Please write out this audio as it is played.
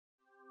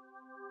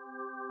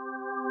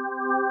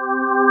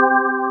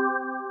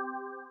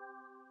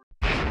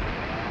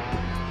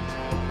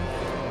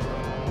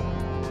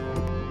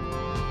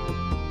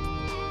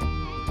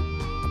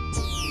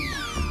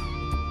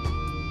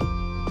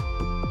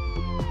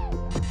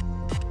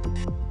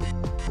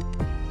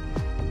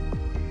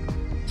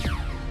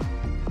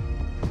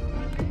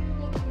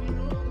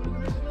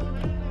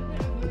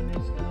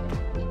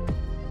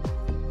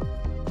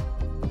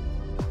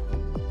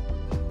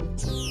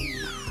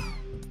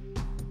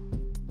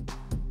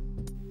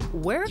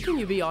Where can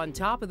you be on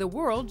top of the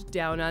world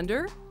down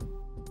under?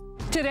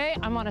 Today,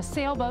 I'm on a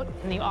sailboat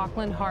in the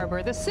Auckland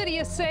Harbor, the city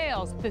of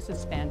sails. This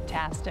is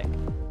fantastic.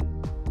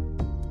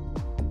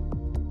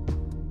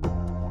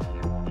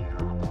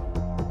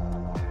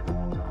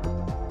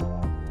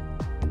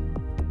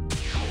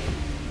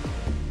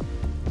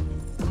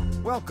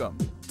 Welcome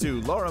to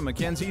Laura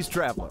McKenzie's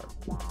Traveler.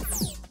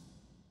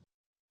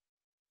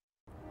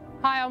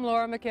 Hi, I'm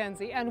Laura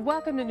McKenzie, and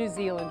welcome to New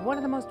Zealand, one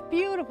of the most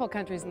beautiful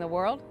countries in the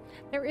world.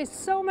 There is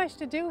so much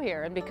to do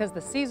here, and because the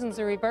seasons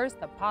are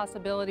reversed, the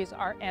possibilities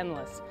are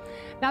endless.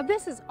 Now,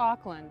 this is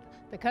Auckland,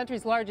 the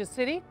country's largest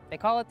city. They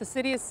call it the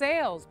City of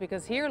Sails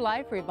because here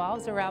life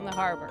revolves around the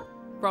harbor.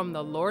 From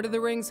the Lord of the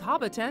Rings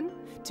Hobbiton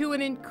to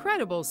an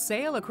incredible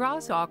sail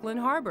across Auckland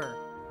Harbor.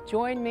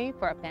 Join me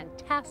for a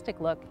fantastic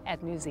look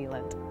at New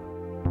Zealand.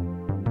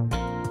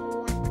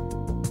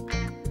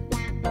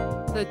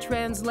 The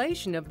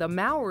translation of the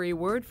Maori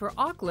word for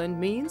Auckland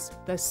means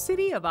the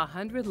city of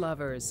 100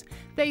 lovers.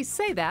 They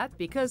say that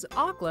because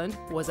Auckland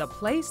was a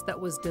place that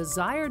was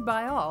desired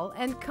by all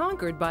and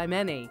conquered by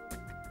many.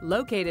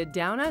 Located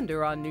down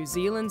under on New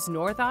Zealand's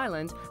North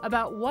Island,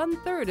 about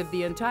 1/3 of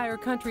the entire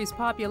country's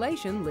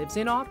population lives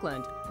in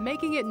Auckland,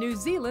 making it New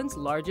Zealand's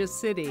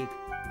largest city.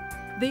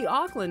 The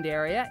Auckland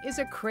area is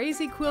a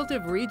crazy quilt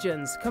of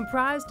regions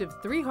comprised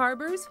of 3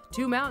 harbors,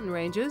 2 mountain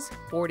ranges,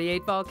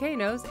 48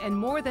 volcanoes, and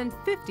more than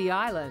 50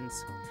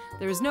 islands.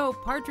 There's no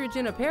partridge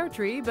in a pear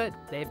tree, but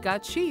they've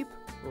got sheep,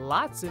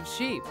 lots of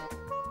sheep.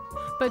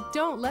 But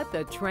don't let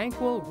the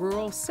tranquil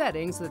rural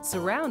settings that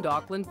surround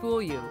Auckland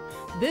fool you.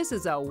 This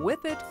is a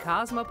with-it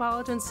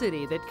cosmopolitan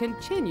city that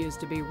continues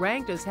to be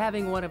ranked as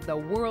having one of the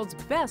world's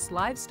best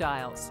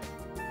lifestyles.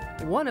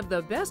 One of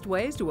the best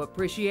ways to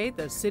appreciate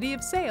the City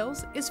of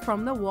Sails is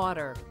from the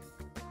water.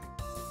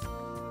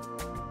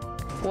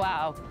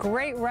 Wow,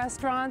 great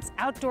restaurants,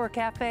 outdoor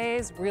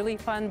cafes, really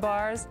fun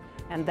bars,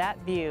 and that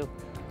view.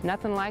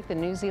 Nothing like the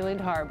New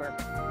Zealand harbor.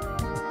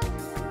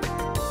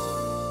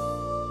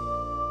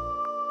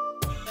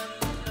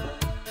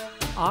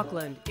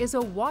 Auckland is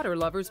a water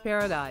lover's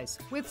paradise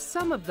with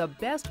some of the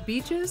best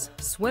beaches,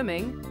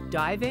 swimming,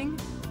 diving,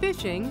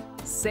 fishing,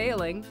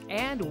 sailing,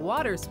 and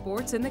water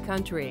sports in the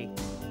country.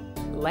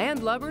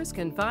 Land lovers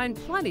can find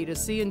plenty to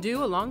see and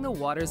do along the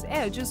water's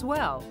edge as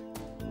well.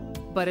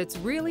 But it's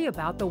really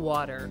about the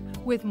water,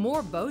 with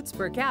more boats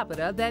per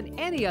capita than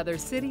any other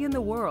city in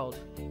the world.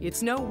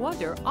 It's no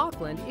wonder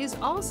Auckland is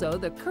also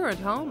the current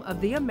home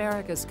of the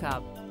America's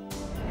Cup.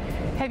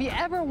 Have you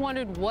ever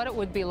wondered what it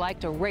would be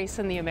like to race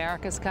in the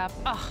America's Cup?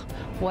 Oh,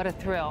 what a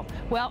thrill.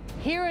 Well,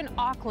 here in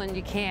Auckland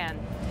you can.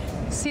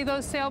 See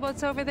those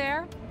sailboats over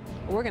there?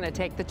 We're going to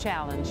take the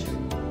challenge.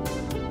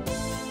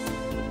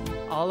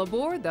 All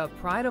aboard the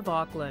Pride of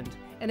Auckland,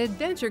 an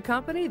adventure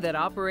company that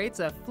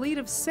operates a fleet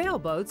of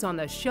sailboats on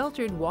the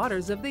sheltered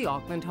waters of the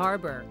Auckland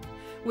Harbor.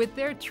 With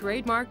their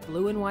trademark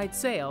blue and white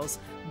sails,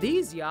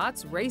 these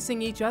yachts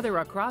racing each other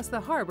across the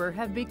harbor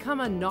have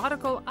become a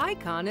nautical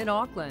icon in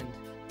Auckland.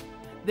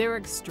 They're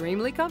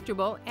extremely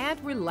comfortable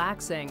and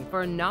relaxing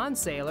for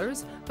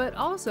non-sailors, but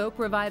also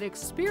provide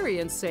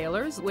experienced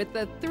sailors with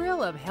the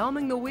thrill of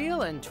helming the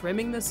wheel and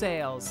trimming the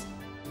sails.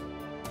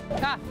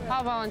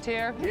 I'll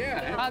volunteer.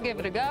 Yeah. I'll give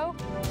it a go.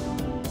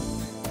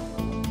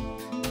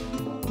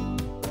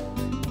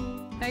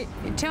 Hey,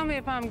 tell me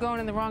if I'm going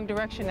in the wrong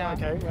direction now.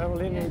 Okay, well,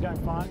 then you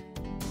don't find.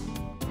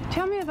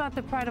 Tell me about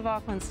the Pride of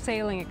Auckland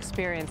sailing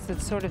experience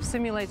that sort of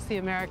simulates the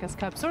America's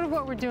Cup, sort of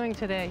what we're doing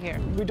today here.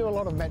 We do a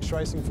lot of match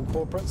racing for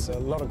corporates, a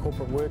lot of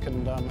corporate work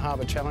and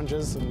harbour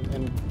challenges,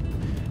 and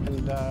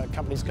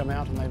companies come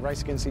out and they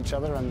race against each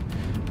other,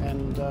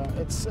 and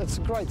it's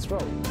a great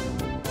thrill.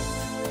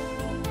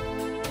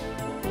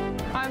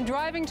 I'm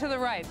driving to the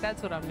right,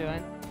 that's what I'm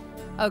doing.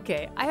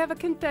 Okay, I have a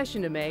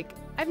confession to make.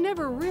 I've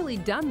never really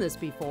done this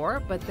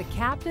before, but the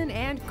captain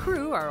and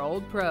crew are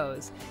old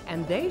pros,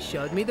 and they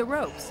showed me the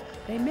ropes.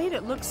 They made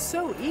it look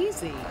so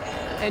easy.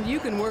 And you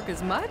can work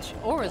as much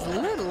or as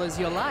little as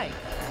you like.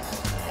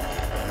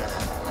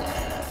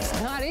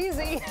 It's not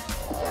easy.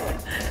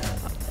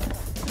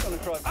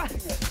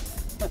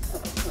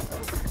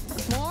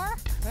 More?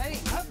 Ready?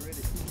 Up.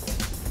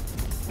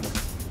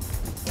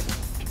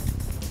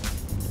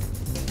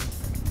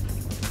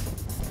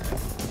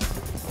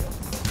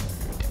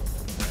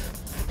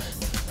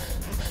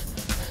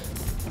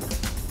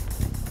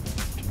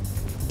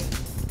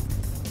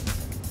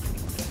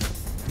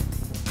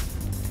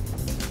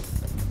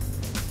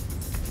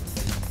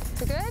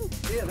 Good?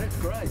 Yeah, that's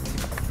great.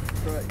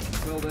 Great.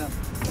 Well done.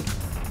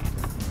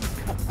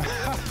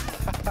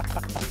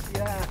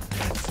 Yeah.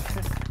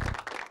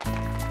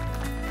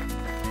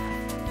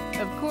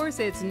 Of course,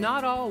 it's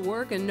not all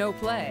work and no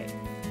play.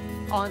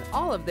 On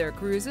all of their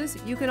cruises,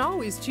 you can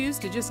always choose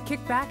to just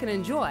kick back and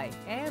enjoy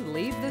and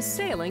leave the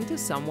sailing to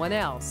someone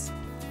else.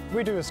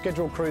 We do a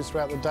scheduled cruise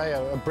throughout the day,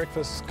 a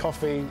breakfast,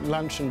 coffee,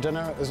 lunch and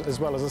dinner, as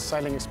well as a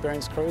sailing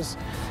experience cruise.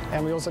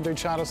 And we also do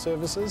charter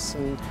services,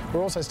 and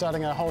we're also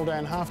starting a whole day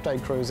and half day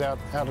cruise out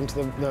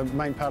into the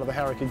main part of the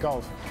Hauraki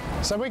Gulf.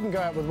 So we can go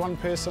out with one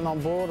person on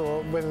board,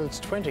 or whether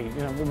it's 20,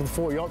 with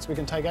 4 yachts we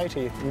can take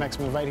 80, a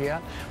maximum of 80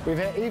 out. We've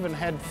even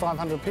had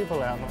 500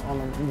 people out on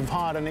them. We've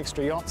hired an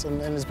extra yachts, and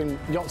there's been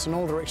yachts in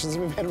all directions,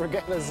 and we've had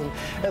regattas, and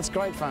it's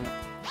great fun.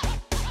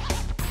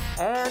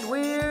 And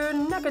we're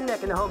neck and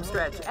neck in the home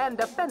stretch, and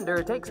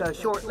Defender takes a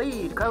short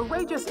lead.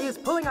 Courageous is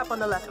pulling up on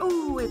the left.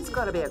 Ooh, it's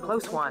gonna be a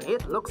close one.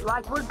 It looks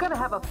like we're gonna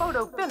have a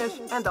photo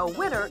finish, and the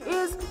winner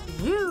is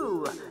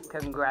you.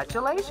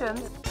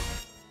 Congratulations.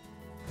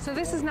 So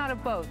this is not a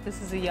boat,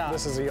 this is a yacht.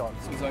 This is a yacht.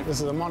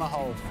 This is a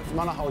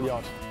monohull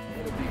yacht.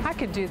 I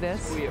could do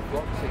this.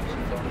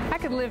 I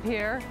could live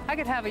here. I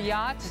could have a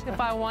yacht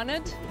if I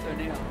wanted.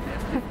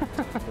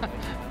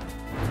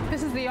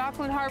 This is the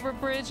Auckland Harbor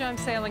Bridge I'm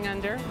sailing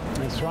under.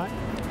 That's right.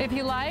 If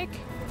you like,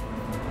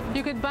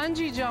 you could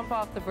bungee jump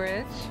off the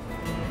bridge.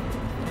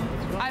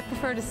 Right. I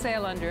prefer to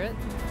sail under it.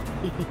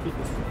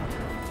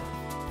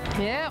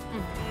 Yep.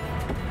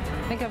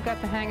 I think I've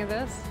got the hang of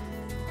this.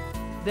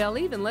 They'll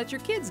even let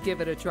your kids give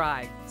it a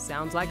try.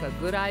 Sounds like a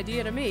good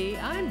idea to me.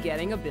 I'm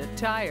getting a bit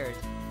tired.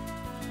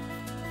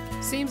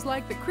 Seems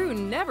like the crew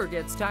never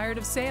gets tired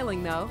of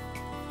sailing, though.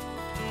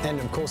 And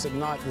of course at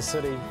night the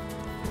city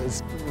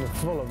is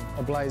full of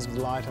ablaze with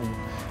light, and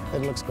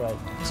it looks great.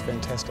 It's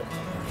fantastic.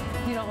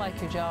 You don't like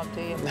your job,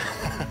 do you?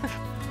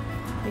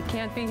 You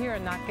can't be here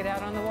and not get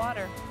out on the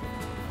water.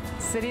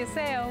 City of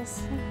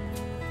Sails.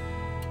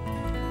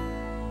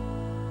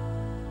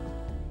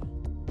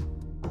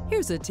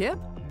 Here's a tip.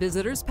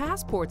 Visitors'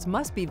 passports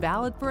must be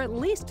valid for at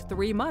least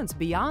 3 months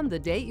beyond the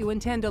date you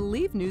intend to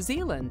leave New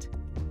Zealand.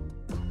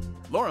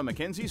 Laura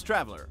McKenzie's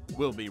Traveler.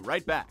 We'll be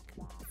right back.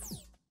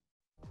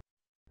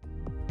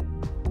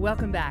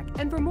 Welcome back.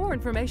 And for more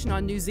information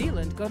on New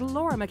Zealand, go to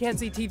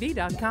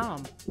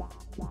lauramckenzietv.com.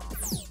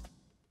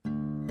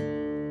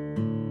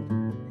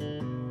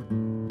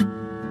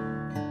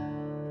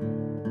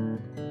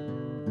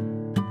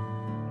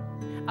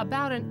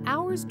 About an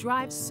hour's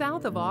drive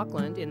south of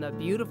Auckland, in the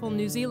beautiful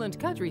New Zealand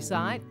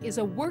countryside, is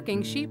a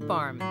working sheep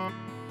farm.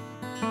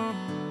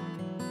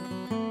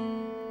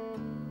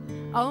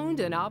 Owned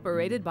and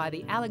operated by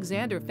the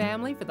Alexander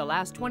family for the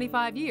last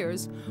 25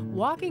 years,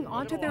 walking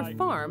onto their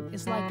farm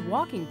is like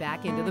walking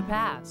back into the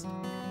past.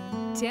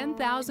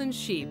 10,000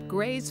 sheep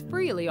graze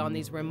freely on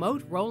these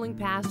remote rolling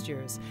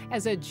pastures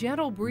as a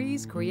gentle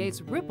breeze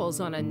creates ripples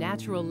on a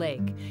natural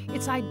lake.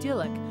 It's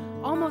idyllic,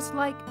 almost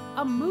like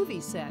a movie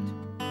set.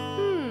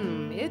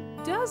 It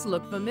does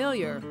look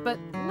familiar, but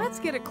let's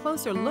get a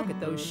closer look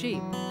at those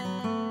sheep.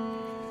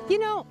 You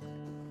know,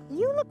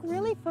 you look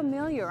really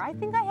familiar. I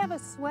think I have a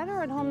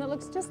sweater at home that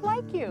looks just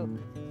like you.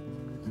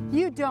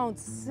 You don't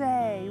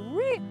say.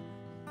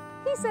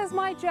 He says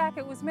my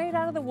jacket was made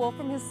out of the wool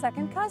from his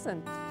second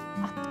cousin.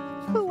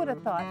 Who would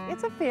have thought?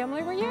 It's a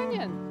family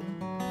reunion.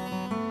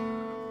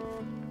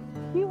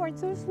 You are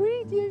so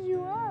sweet, yes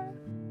you are.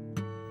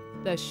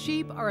 The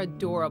sheep are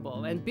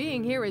adorable, and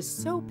being here is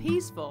so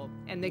peaceful,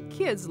 and the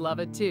kids love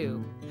it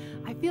too.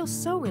 I feel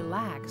so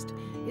relaxed.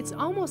 It's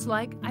almost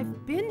like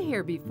I've been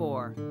here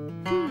before.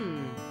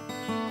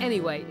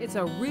 Anyway, it's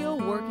a real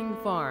working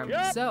farm,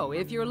 so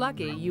if you're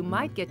lucky, you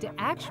might get to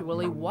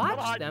actually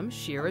watch them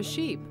shear a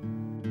sheep.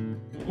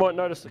 You might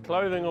notice the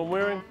clothing I'm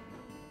wearing.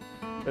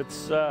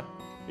 It's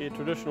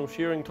traditional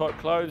shearing type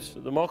clothes.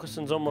 The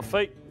moccasins on my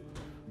feet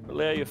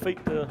allow your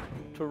feet to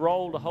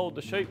roll to hold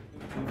the sheep.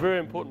 A very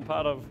important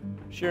part of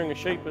shearing a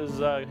sheep is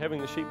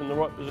having the sheep in the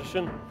right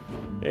position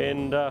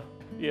and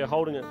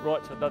holding it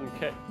right so it doesn't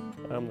catch.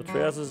 The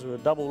trousers are a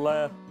double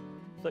layer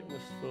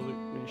thickness for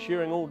when you're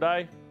shearing all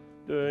day,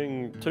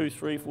 doing 200,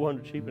 300,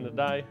 400 sheep in a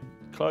day.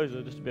 The clothes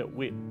are just about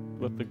wet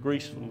with the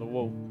grease from the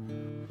wool.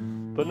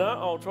 But no,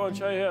 I'll try and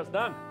show you how it's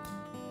done.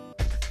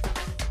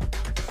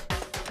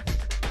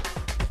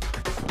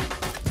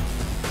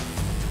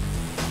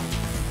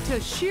 To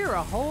shear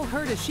a whole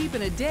herd of sheep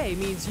in a day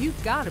means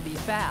you've got to be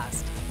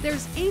fast.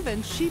 There's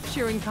even sheep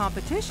shearing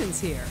competitions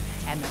here,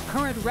 and the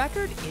current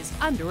record is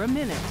under a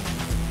minute.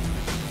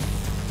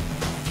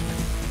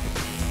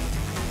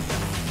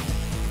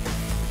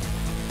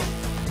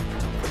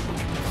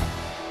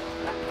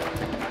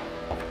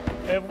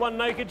 Have one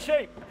naked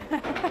sheep.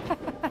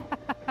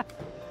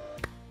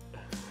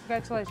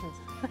 Congratulations.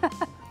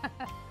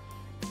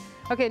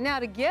 Okay, now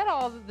to get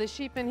all the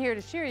sheep in here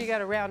to shear, you got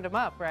to round them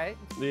up, right?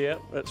 Yeah,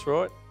 that's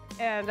right.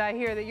 And I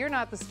hear that you're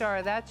not the star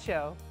of that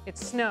show.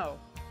 It's Snow.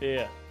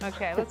 Yeah.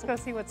 Okay, let's go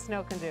see what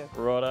Snow can do.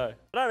 Righto.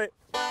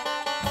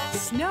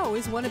 Snow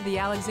is one of the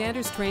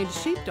Alexander's trained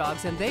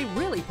sheepdogs, and they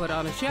really put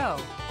on a show.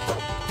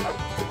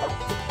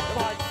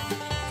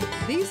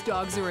 These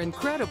dogs are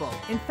incredible.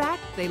 In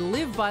fact, they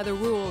live by the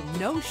rule,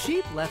 no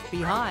sheep left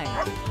behind.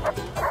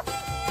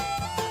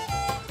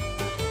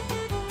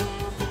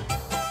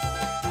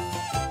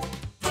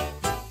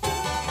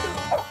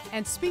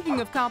 And speaking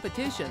of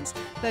competitions,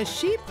 the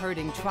sheep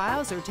herding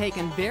trials are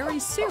taken very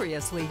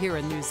seriously here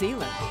in New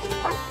Zealand.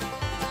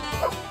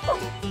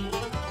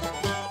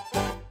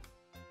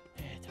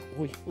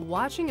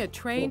 Watching a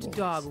trained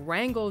dog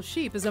wrangle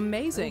sheep is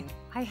amazing.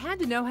 I had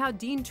to know how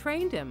Dean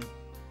trained him.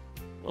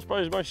 I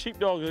suppose most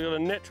sheepdogs have got a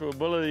natural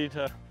ability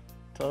to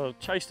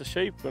chase the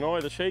sheep and eye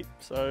the sheep,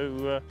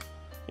 so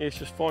yeah, it's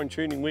just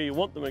fine-tuning where you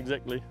want them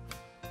exactly.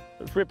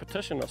 It's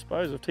repetition, I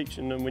suppose, of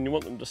teaching them when you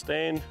want them to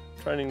stand,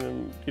 training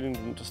them, getting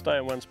them to stay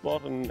in one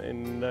spot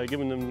and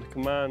giving them the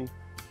command.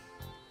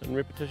 In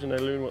repetition they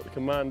learn what the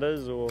command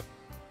is, or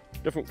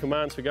different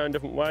commands for going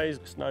different ways.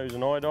 Snow's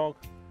an eye dog.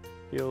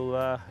 He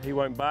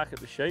won't bark at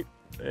the sheep,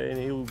 and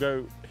he'll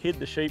go head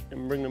the sheep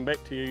and bring them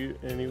back to you,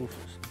 and he'll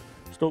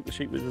stalk the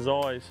sheep with his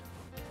eyes,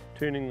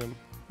 turning them,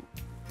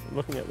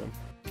 looking at them.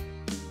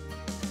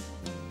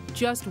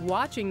 Just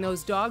watching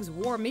those dogs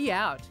wore me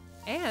out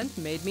and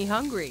made me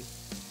hungry.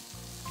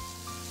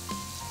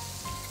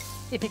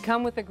 If you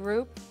come with a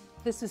group,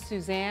 this is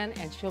Suzanne,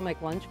 and she'll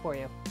make lunch for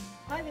you.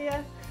 Hi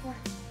there.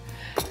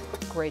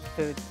 Great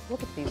food.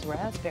 Look at these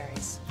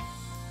raspberries.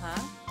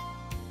 Huh?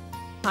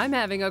 I'm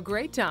having a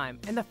great time,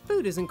 and the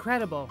food is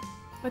incredible.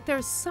 But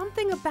there's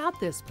something about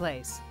this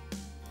place.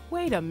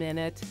 Wait a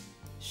minute.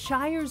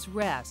 Shire's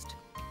Rest.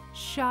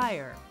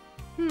 Shire.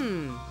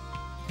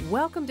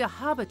 Welcome to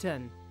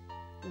Hobbiton.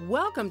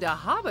 Welcome to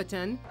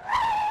Hobbiton?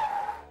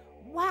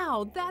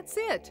 Wow, that's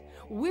it!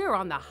 We're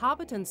on the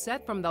Hobbiton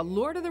set from the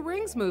Lord of the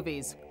Rings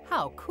movies.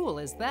 How cool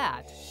is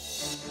that?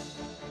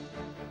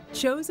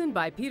 Chosen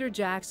by Peter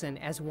Jackson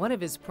as one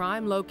of his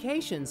prime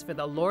locations for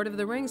the Lord of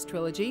the Rings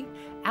trilogy,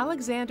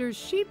 Alexander's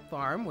sheep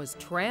farm was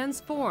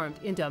transformed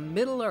into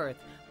Middle-earth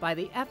by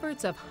the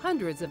efforts of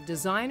hundreds of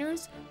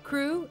designers,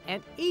 crew,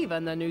 and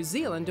even the New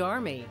Zealand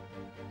Army.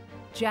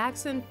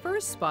 Jackson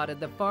first spotted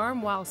the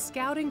farm while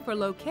scouting for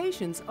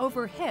locations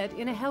overhead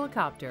in a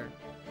helicopter.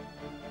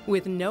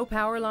 With no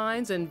power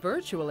lines and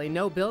virtually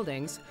no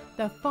buildings,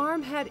 the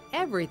farm had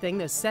everything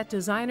the set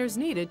designers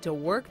needed to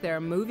work their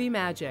movie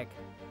magic.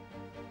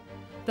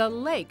 The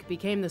lake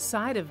became the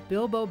site of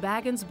Bilbo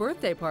Baggins'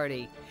 birthday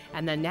party,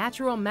 and the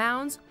natural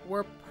mounds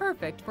were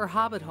perfect for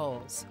hobbit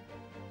holes.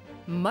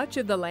 Much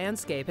of the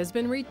landscape has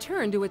been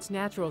returned to its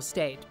natural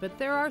state, but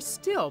there are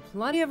still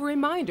plenty of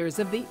reminders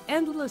of the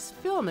endless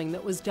filming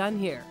that was done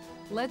here.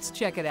 Let's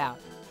check it out.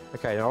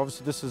 Okay, now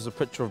obviously this is a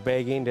picture of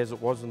Bag End as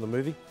it was in the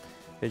movie.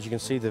 As you can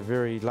see, the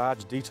very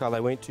large detail they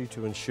went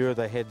to ensure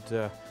they had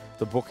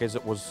the book as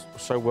it was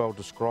so well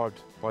described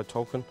by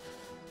Tolkien.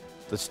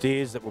 The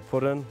stairs that were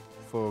put in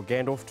for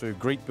Gandalf to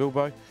greet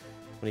Bilbo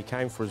when he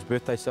came for his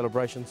birthday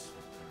celebrations.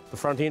 The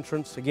front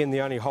entrance, again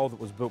the only hole that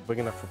was built big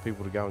enough for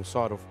people to go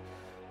inside of,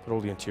 but all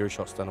the interior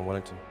shots done in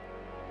Wellington.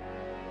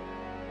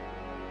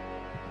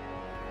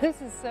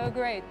 This is so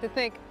great to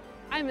think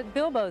I'm at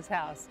Bilbo's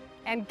house,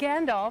 and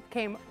Gandalf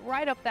came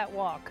right up that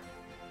walk.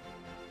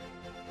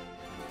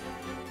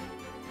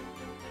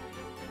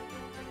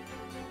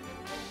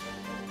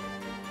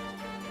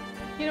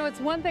 You know,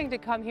 it's one thing to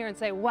come here and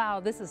say, wow,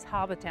 this is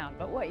Hobbitown,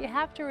 but what you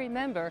have to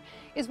remember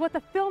is what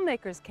the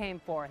filmmakers came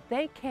for.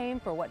 They came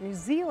for what New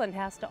Zealand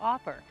has to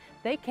offer.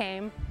 They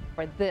came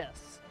for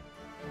this.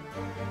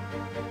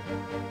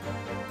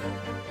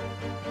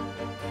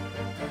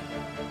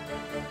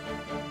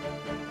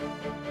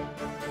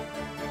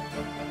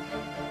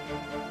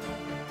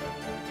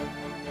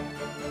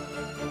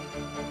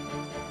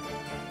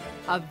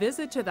 A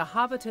visit to the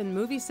Hobbiton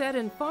movie set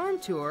and farm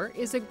tour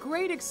is a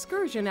great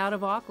excursion out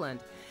of Auckland.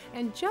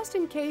 And just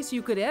in case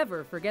you could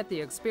ever forget the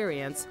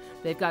experience,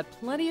 they've got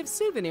plenty of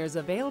souvenirs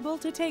available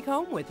to take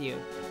home with you.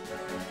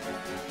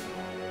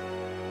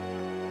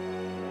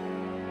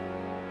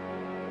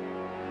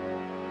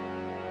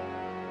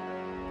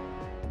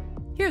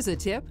 Here's a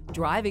tip.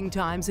 Driving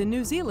times in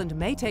New Zealand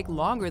may take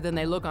longer than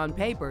they look on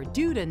paper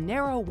due to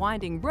narrow,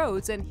 winding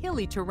roads and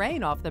hilly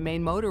terrain off the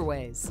main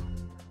motorways.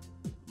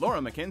 Laura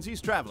McKenzie's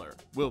Traveler.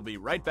 We'll be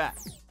right back.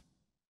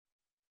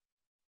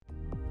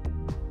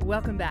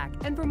 Welcome back,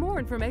 and for more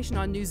information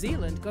on New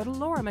Zealand, go to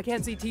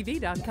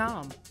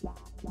lauramckenzietv.com.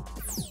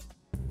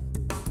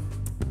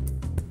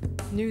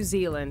 New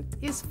Zealand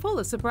is full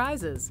of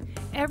surprises.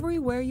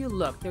 Everywhere you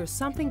look, there's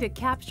something to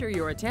capture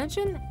your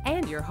attention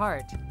and your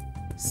heart.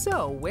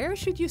 So, where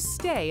should you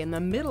stay in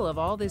the middle of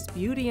all this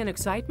beauty and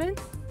excitement?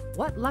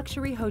 What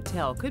luxury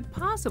hotel could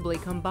possibly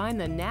combine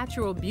the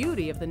natural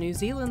beauty of the New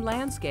Zealand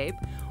landscape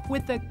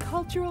with the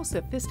cultural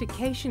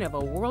sophistication of a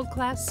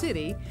world-class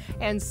city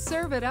and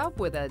serve it up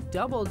with a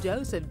double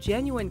dose of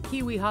genuine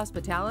Kiwi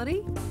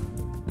hospitality?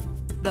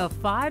 The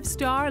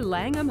 5-star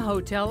Langham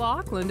Hotel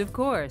Auckland, of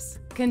course.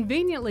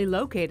 Conveniently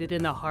located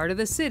in the heart of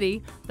the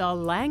city, the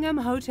Langham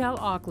Hotel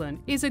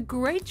Auckland is a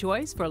great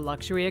choice for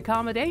luxury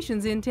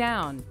accommodations in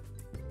town.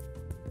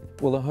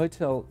 Well, the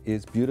hotel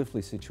is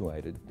beautifully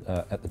situated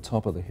at the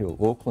top of the hill.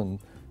 Auckland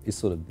is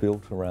sort of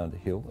built around a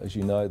hill. As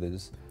you know,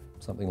 there's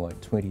something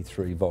like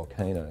 23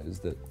 volcanoes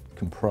that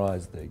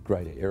comprise the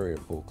greater area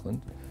of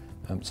Auckland.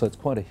 So it's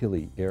quite a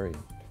hilly area.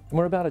 And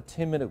we're about a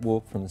 10-minute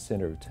walk from the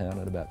centre of town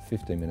and about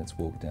 15 minutes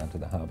walk down to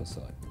the harbour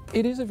side.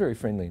 It is a very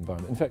friendly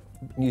environment. In fact,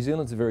 New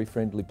Zealand's a very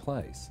friendly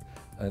place.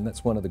 And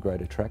that's one of the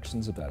great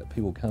attractions about it.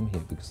 People come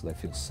here because they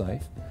feel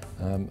safe.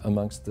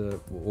 Amongst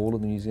all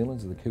of the New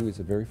Zealanders, the Kiwis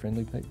are very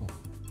friendly people.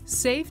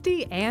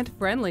 Safety and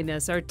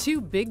friendliness are two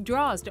big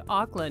draws to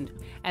Auckland,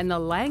 and the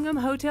Langham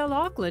Hotel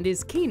Auckland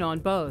is keen on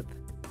both.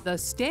 The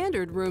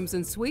standard rooms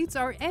and suites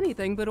are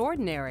anything but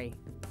ordinary.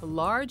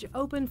 Large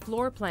open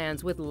floor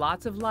plans with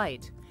lots of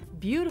light,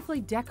 beautifully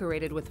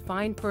decorated with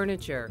fine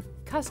furniture,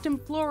 custom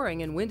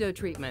flooring and window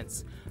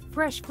treatments,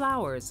 fresh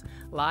flowers,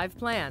 live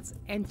plants,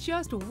 and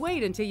just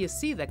wait until you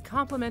see the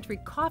complimentary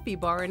coffee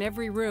bar in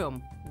every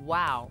room.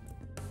 Wow!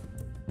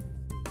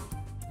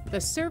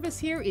 The service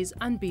here is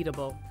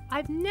unbeatable.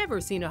 I've never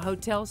seen a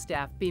hotel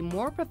staff be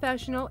more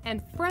professional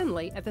and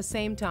friendly at the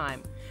same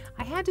time.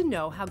 I had to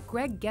know how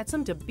Greg gets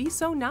them to be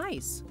so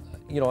nice.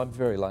 You know, I'm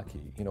very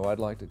lucky. You know, I'd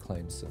like to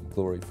claim some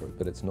glory for it,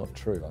 but it's not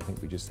true. I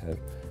think we just have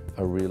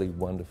a really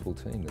wonderful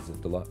team. There's a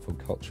delightful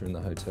culture in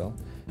the hotel,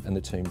 and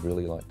the team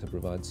really like to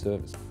provide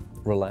service.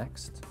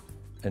 Relaxed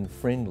and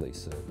friendly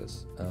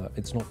service.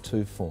 It's not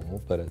too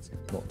formal, but it's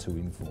not too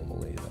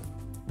informal either.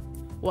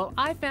 Well,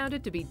 I found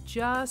it to be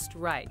just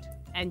right,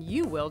 and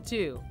you will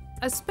too.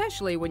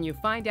 Especially when you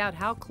find out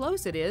how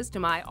close it is to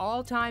my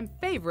all-time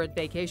favorite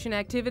vacation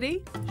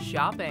activity,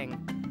 shopping.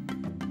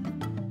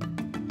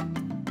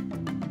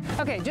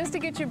 Okay, just to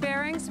get your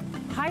bearings,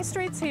 High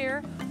Street's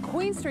here,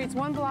 Queen Street's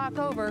one block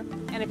over,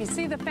 and if you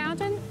see the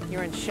fountain,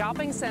 you're in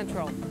Shopping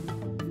Central.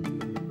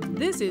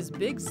 This is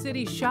big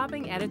city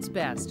shopping at its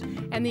best,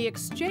 and the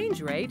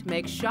exchange rate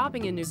makes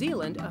shopping in New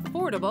Zealand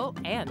affordable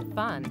and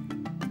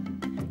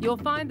fun. You'll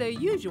find the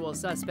usual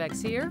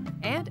suspects here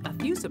and a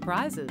few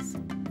surprises.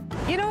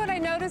 You know what I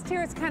noticed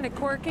here? It's kind of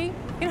quirky.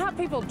 You know how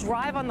people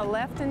drive on the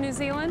left in New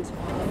Zealand?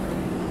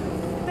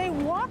 They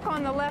walk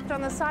on the left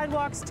on the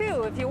sidewalks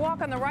too. If you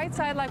walk on the right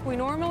side like we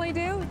normally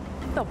do,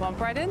 they'll bump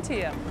right into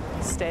you.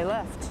 Stay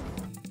left.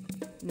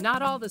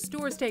 Not all the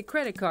stores take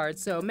credit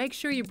cards, so make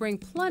sure you bring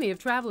plenty of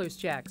traveler's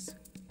checks.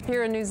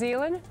 Here in New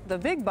Zealand, the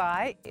big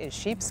buy is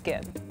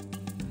sheepskin.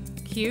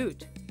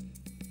 Cute.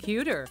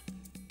 Cuter.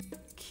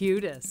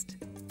 Cutest.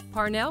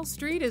 Parnell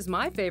Street is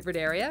my favorite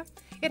area.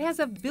 It has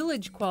a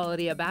village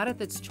quality about it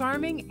that's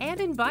charming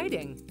and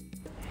inviting.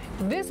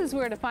 This is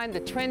where to find the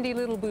trendy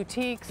little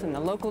boutiques and the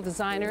local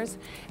designers.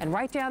 And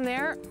right down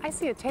there, I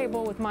see a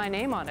table with my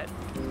name on it.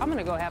 I'm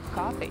gonna go have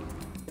coffee.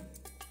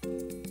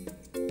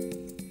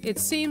 It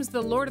seems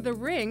the Lord of the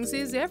Rings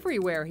is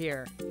everywhere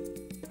here.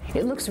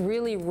 It looks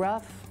really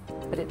rough,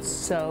 but it's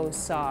so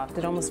soft.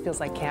 It almost feels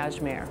like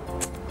cashmere.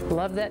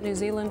 Love that New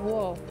Zealand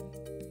wool.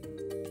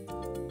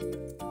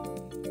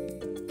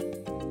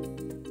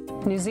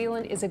 New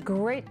Zealand is a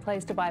great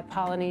place to buy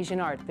Polynesian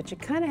art, but you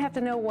kind of have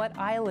to know what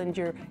island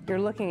you're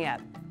looking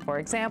at. For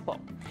example,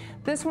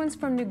 this one's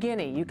from New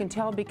Guinea. You can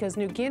tell because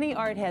New Guinea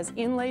art has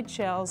inlaid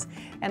shells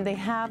and they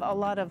have a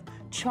lot of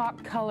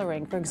chalk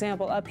coloring. For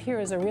example, up here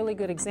is a really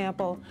good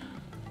example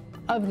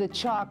of the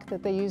chalk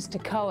that they use to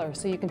color.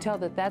 So you can tell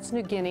that that's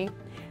New Guinea.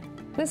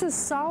 This is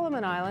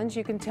Solomon Islands.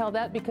 You can tell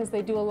that because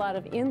they do a lot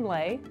of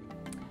inlay.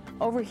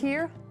 Over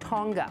here,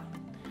 Tonga.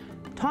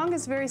 Tonga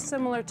is very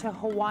similar to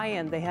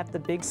Hawaiian. They have the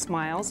big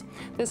smiles.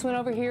 This one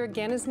over here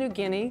again is New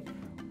Guinea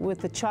with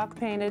the chalk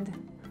painted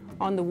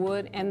on the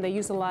wood, and they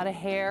use a lot of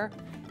hair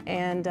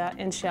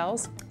and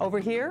shells. Over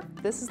here,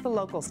 this is the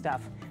local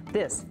stuff.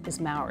 This is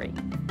Maori.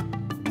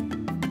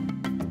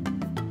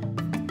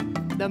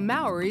 The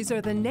Maoris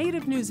are the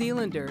native New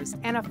Zealanders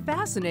and a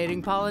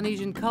fascinating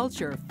Polynesian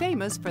culture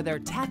famous for their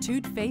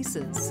tattooed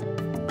faces.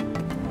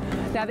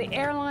 Now, the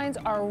airlines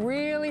are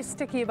really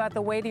sticky about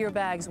the weight of your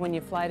bags when you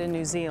fly to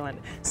New Zealand.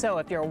 So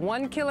if you're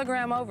 1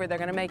 kilogram over, they're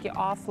going to make you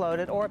offload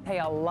it or pay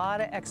a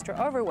lot of extra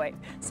overweight.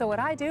 So what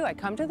I do, I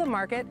come to the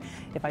market,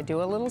 if I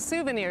do a little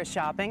souvenir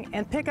shopping,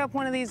 and pick up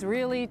one of these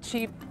really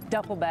cheap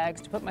duffel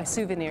bags to put my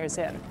souvenirs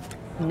in.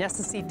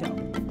 Necesito.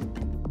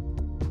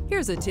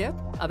 Here's a tip.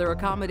 Other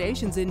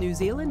accommodations in New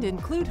Zealand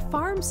include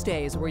farm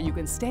stays where you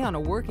can stay on a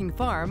working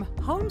farm,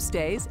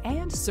 homestays,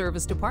 and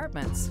serviced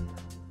apartments.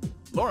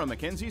 Laura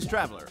McKenzie's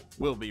Traveler.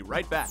 We'll be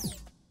right back.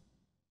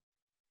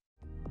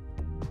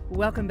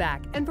 Welcome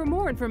back, and for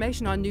more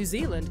information on New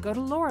Zealand, go to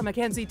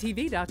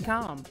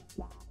lauramckenzietv.com.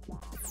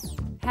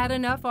 Had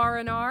enough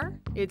R&R?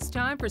 It's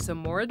time for some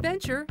more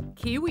adventure,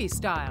 Kiwi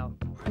style.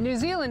 New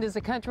Zealand is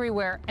a country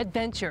where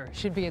adventure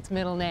should be its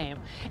middle name.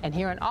 And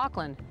here in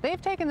Auckland,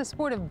 they've taken the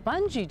sport of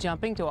bungee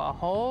jumping to a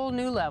whole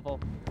new level.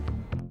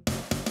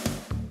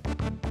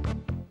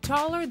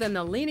 Taller than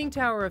the Leaning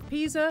Tower of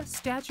Pisa,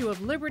 Statue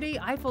of Liberty,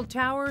 Eiffel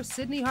Tower,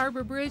 Sydney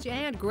Harbour Bridge,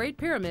 and Great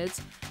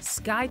Pyramids,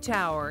 Sky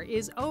Tower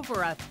is over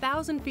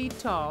 1,000 feet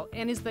tall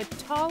and is the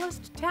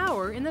tallest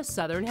tower in the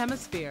Southern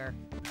Hemisphere.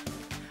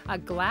 A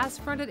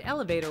glass-fronted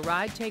elevator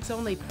ride takes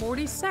only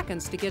 40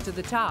 seconds to get to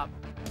the top,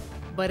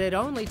 but it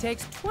only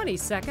takes 20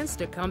 seconds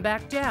to come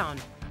back down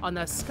on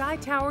the Sky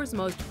Tower's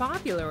most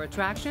popular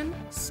attraction,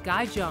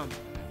 Sky Jump.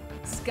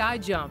 Sky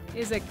Jump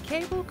is a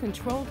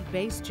cable-controlled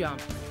base jump.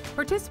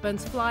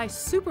 Participants fly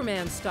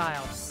Superman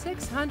style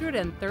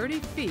 630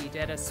 feet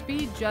at a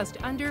speed just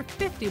under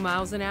 50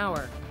 miles an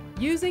hour.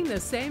 Using the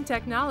same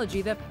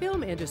technology the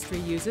film industry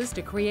uses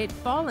to create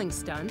falling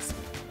stunts,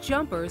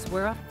 jumpers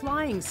wear a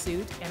flying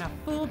suit and a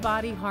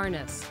full-body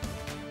harness.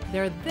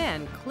 They're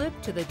then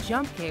clipped to the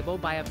jump cable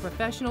by a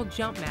professional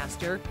jump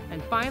master,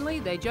 and finally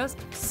they just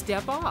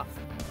step off.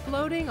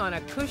 Floating on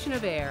a cushion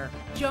of air,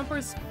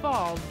 jumpers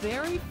fall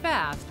very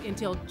fast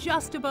until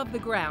just above the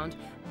ground,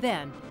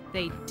 then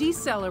they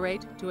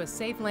decelerate to a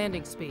safe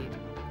landing speed.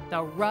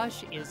 The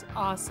rush is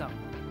awesome.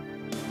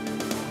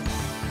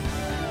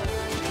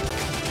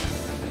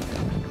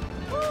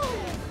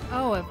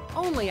 Oh, if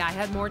only I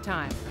had more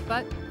time.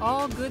 But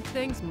all good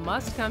things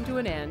must come to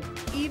an end,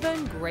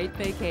 even great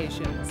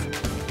vacations.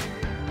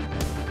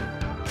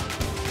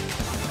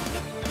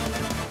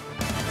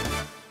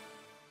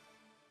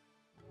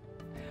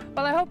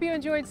 Well, I hope you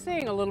enjoyed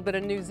seeing a little bit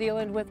of New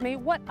Zealand with me.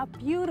 What a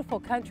beautiful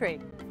country.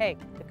 Hey,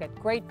 they've got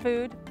great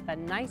food, the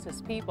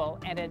nicest people,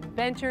 and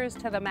adventures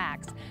to the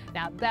max.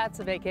 Now that's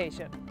a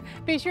vacation.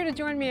 Be sure to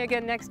join me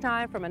again next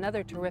time from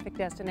another terrific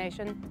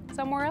destination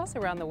somewhere else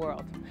around the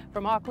world.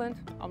 From Auckland,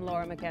 I'm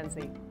Laura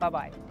McKenzie.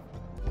 Bye-bye.